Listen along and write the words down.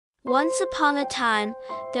Once upon a time,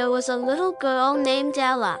 there was a little girl named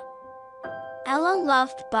Ela. Ela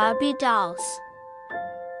loved Barbie dolls.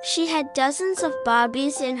 She had dozens of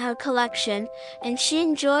Barbies in her collection, and she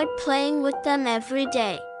enjoyed playing with them every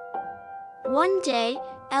day. One day,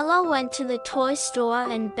 Ela went to the toy store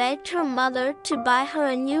and begged her mother to buy her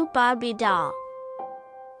a new Barbie doll.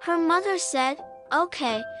 Her mother said,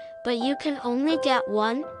 "Okay, but you can only get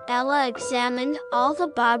one." Ela examined all the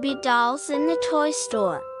Barbie dolls in the toy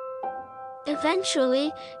store.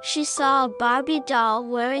 Eventually, she saw a Barbie doll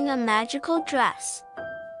wearing a magical dress.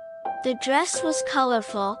 The dress was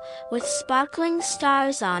colorful, with sparkling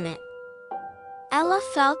stars on it. Ela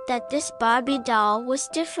felt that this Barbie doll was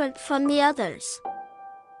different from the others.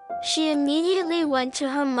 She immediately went to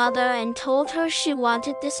her mother and told her she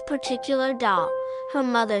wanted this particular doll. Her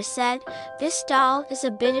mother said, "This doll is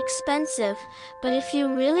a bit expensive, but if you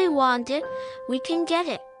really want it, we can get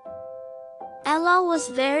it." Ela was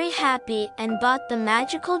very happy and bought the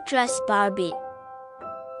magical dress Barbie.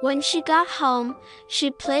 When she got home,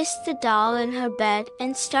 she placed the doll in her bed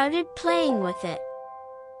and started playing with it.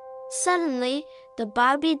 Suddenly, the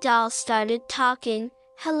Barbie doll started talking.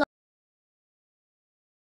 "Hello."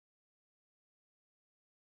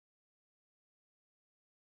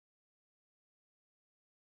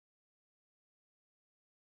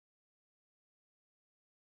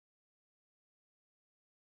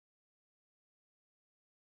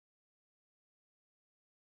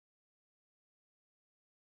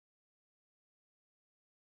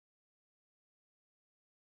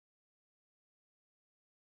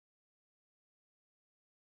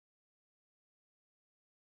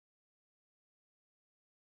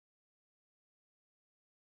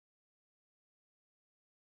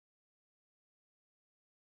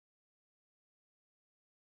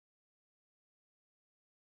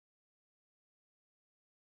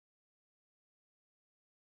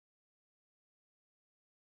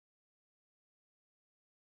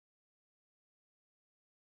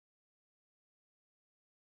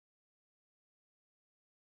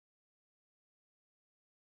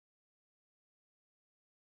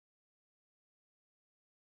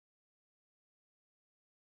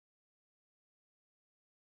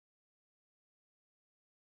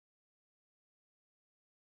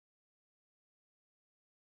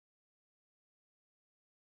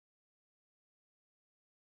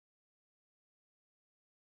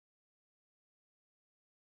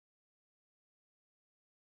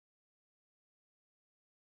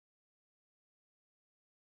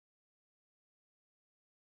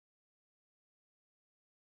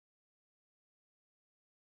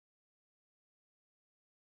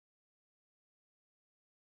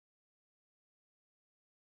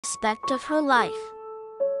 Aspect of her life.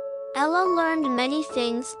 Ela learned many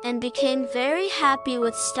things and became very happy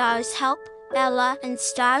with Star's help. Ela and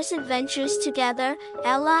Star's adventures together.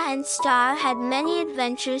 Ela and Star had many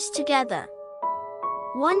adventures together.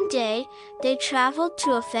 One day, they traveled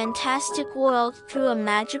to a fantastic world through a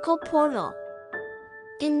magical portal.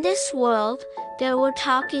 In this world, there were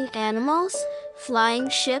talking animals, flying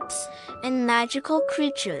ships, and magical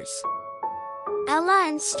creatures. Ela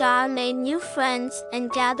and Star made new friends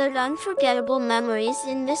and gathered unforgettable memories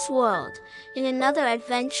in this world. In another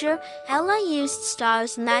adventure, Ela used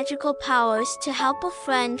Star's magical powers to help a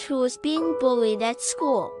friend who was being bullied at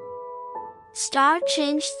school. Star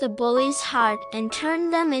changed the bully's heart and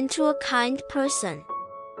turned them into a kind person.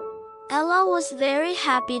 Ela was very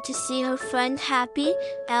happy to see her friend happy.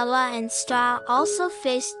 Ela and Star also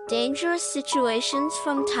faced dangerous situations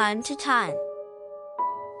from time to time.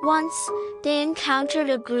 Once, they encountered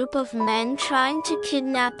a group of men trying to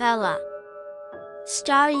kidnap Ela.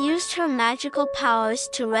 Star used her magical powers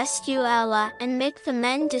to rescue Ela and make the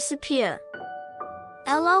men disappear.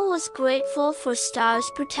 Ela was grateful for Star's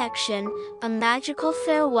protection, a magical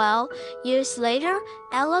farewell. Years later,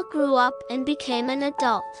 Ela grew up and became an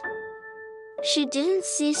adult. She didn't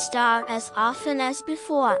see Star as often as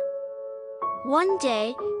before. One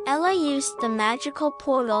day, Ela used the magical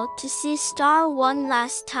portal to see Star one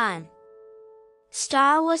last time.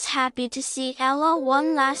 Star was happy to see Ela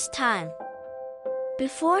one last time.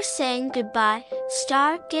 Before saying goodbye,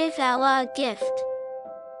 Star gave Ela a gift.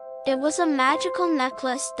 It was a magical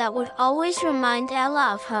necklace that would always remind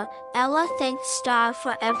Ela of her. Ela thanked Star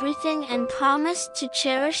for everything and promised to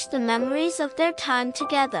cherish the memories of their time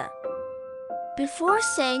together. Before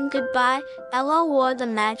saying goodbye, Ela wore the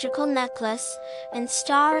magical necklace, and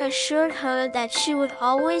Star assured her that she would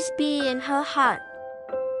always be in her heart.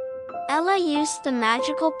 Ela used the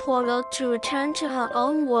magical portal to return to her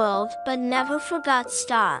own world but never forgot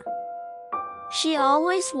Star. She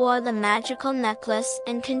always wore the magical necklace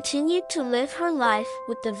and continued to live her life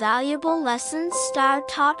with the valuable lessons Star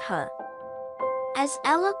taught her. As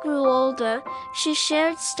Ela grew older, she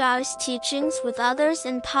shared Star's teachings with others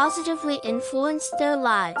and positively influenced their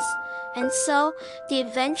lives. And so, The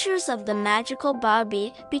Adventures of the Magical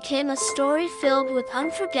Barbie became a story filled with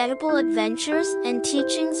unforgettable adventures and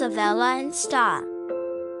teachings of Ela and Star.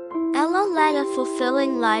 Ela led a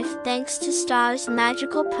fulfilling life thanks to Star's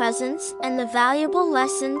magical presence and the valuable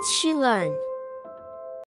lessons she learned.